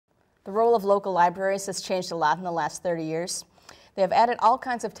The role of local libraries has changed a lot in the last 30 years. They have added all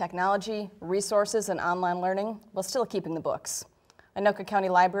kinds of technology, resources, and online learning while still keeping the books. Anoka County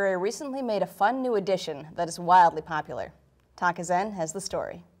Library recently made a fun new addition that is wildly popular. Taka Zen has the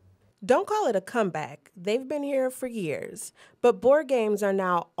story. Don't call it a comeback. They've been here for years. But board games are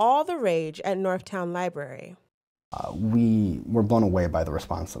now all the rage at Northtown Library. We were blown away by the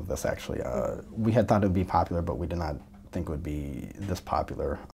response of this, actually. We had thought it would be popular, but we did not think it would be this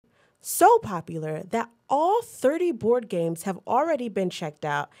popular. So popular that all 30 board games have already been checked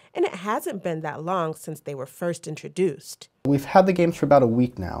out, and it hasn't been that long since they were first introduced. We've had the games for about a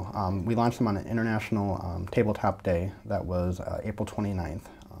week now. We launched them on an International Tabletop Day. That was April 29th.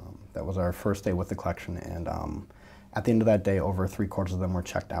 That was our first day with the collection, and at the end of that day, over 3/4 of them were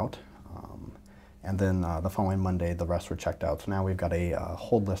checked out. And then the following Monday, the rest were checked out. So now we've got a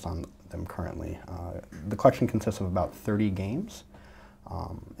hold list on them currently. The collection consists of about 30 games.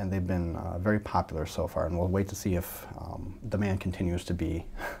 And they've been very popular so far, and we'll wait to see if demand continues to be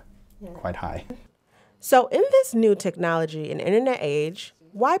quite high. So in this new technology and internet age,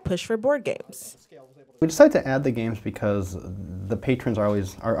 why push for board games? We decided to add the games because the patrons are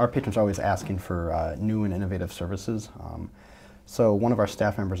always, our patrons are always asking for new and innovative services. So one of our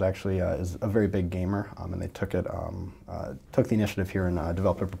staff members actually is a very big gamer, and they took the initiative here and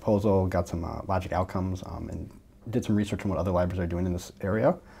developed a proposal, got some logic outcomes, and did some research on what other libraries are doing in this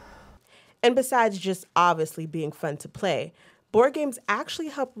area. And besides just obviously being fun to play, board games actually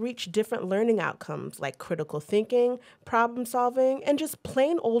help reach different learning outcomes like critical thinking, problem solving, and just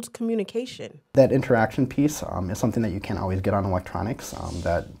plain old communication. That interaction piece is something that you can't always get on electronics,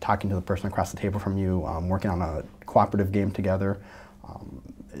 that talking to the person across the table from you, working on a cooperative game together,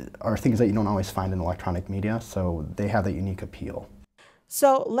 are things that you don't always find in electronic media, so they have that unique appeal.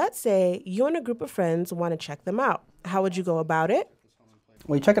 So let's say you and a group of friends want to check them out. How would you go about it?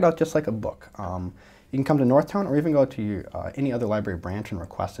 Well, you check it out just like a book. You can come to Northtown or even go to any other library branch and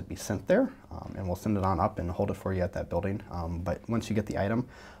request it be sent there, and we'll send it on up and hold it for you at that building. But once you get the item,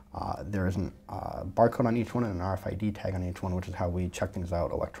 there is a barcode on each one and an RFID tag on each one, which is how we check things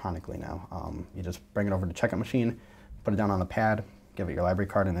out electronically now. You just bring it over to the checkout machine, put it down on a pad, give it your library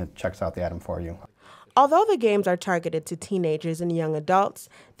card, and it checks out the item for you. Although the games are targeted to teenagers and young adults,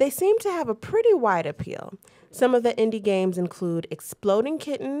 they seem to have a pretty wide appeal. Some of the indie games include Exploding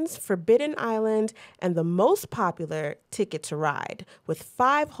Kittens, Forbidden Island, and the most popular, Ticket to Ride, with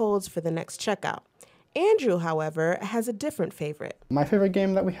 5 holds for the next checkout. Andrew, however, has a different favorite. My favorite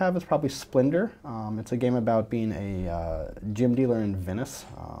game that we have is probably Splendor. It's a game about being a gem dealer in Venice.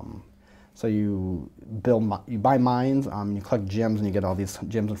 So you buy mines, you collect gems, and you get all these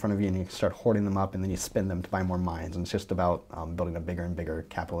gems in front of you, and you start hoarding them up, and then you spend them to buy more mines. And it's just about building a bigger and bigger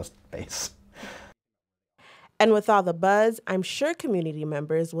capitalist base. And with all the buzz, I'm sure community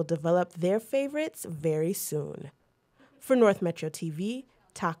members will develop their favorites very soon. For North Metro TV,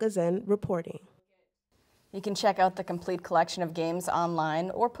 Taka Zen reporting. You can check out the complete collection of games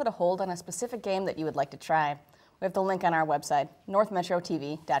online or put a hold on a specific game that you would like to try. We have the link on our website,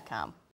 northmetrotv.com.